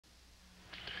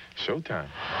Showtime.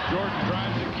 Jordan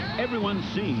drives it. Everyone's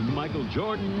seen Michael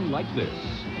Jordan like this.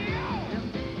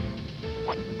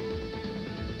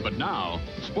 But now,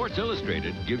 Sports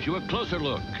Illustrated gives you a closer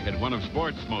look at one of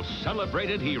sport's most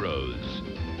celebrated heroes.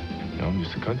 I'm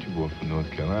just a country boy from North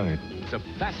Carolina. It's a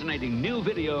fascinating new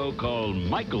video called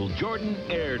Michael Jordan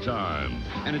Airtime.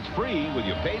 And it's free with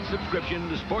your paid subscription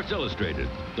to Sports Illustrated.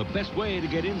 The best way to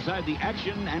get inside the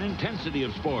action and intensity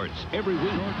of sports every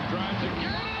week.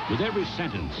 With every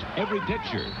sentence, every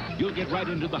picture, you'll get right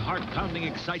into the heart-pounding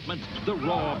excitement, the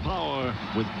raw power,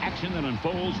 with action that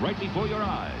unfolds right before your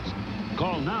eyes.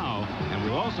 Call now, and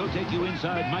we'll also take you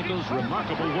inside Michael's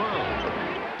remarkable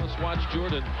world. Let's watch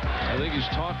Jordan. I think he's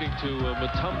talking to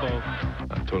Mutombo.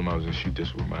 I told him I was going to shoot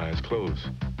this with my eyes closed.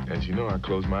 As you know, I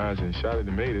closed my eyes and shot it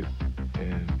and made it.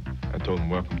 And I told him,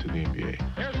 welcome to the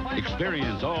NBA.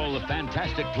 Experience all the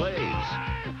fantastic plays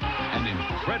and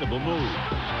incredible moves.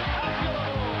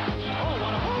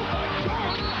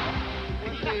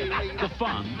 The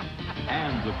fun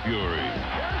and the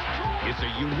fury. It's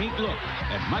a unique look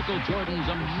at Michael Jordan's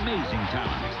amazing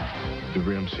talent. The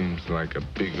rim seems like a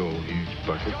big old huge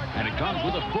bucket. And it comes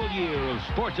with a full year of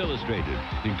Sports Illustrated,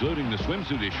 including the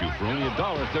swimsuit issue for only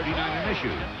 $1.39 an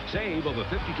issue. Save over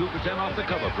 52% off the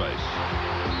cover price.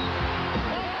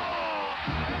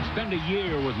 Spend a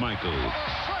year with Michael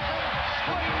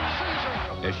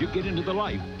as you get into the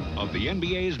life of the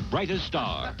NBA's brightest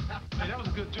star. Hey, that was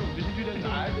a good tune. Did you do that?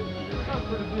 I did. That was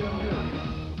pretty damn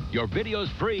good. Your video's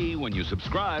free when you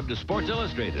subscribe to Sports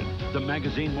Illustrated, the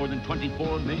magazine more than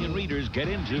 24 million readers get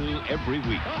into every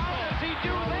week.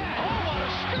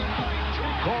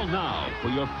 Call now for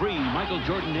your free Michael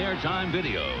Jordan Airtime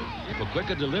video. For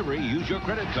quicker delivery, use your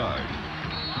credit card.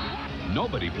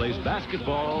 Nobody plays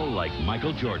basketball like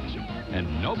Michael Jordan,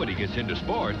 and nobody gets into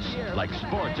sports like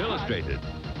Sports Illustrated.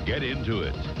 Get into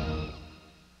it.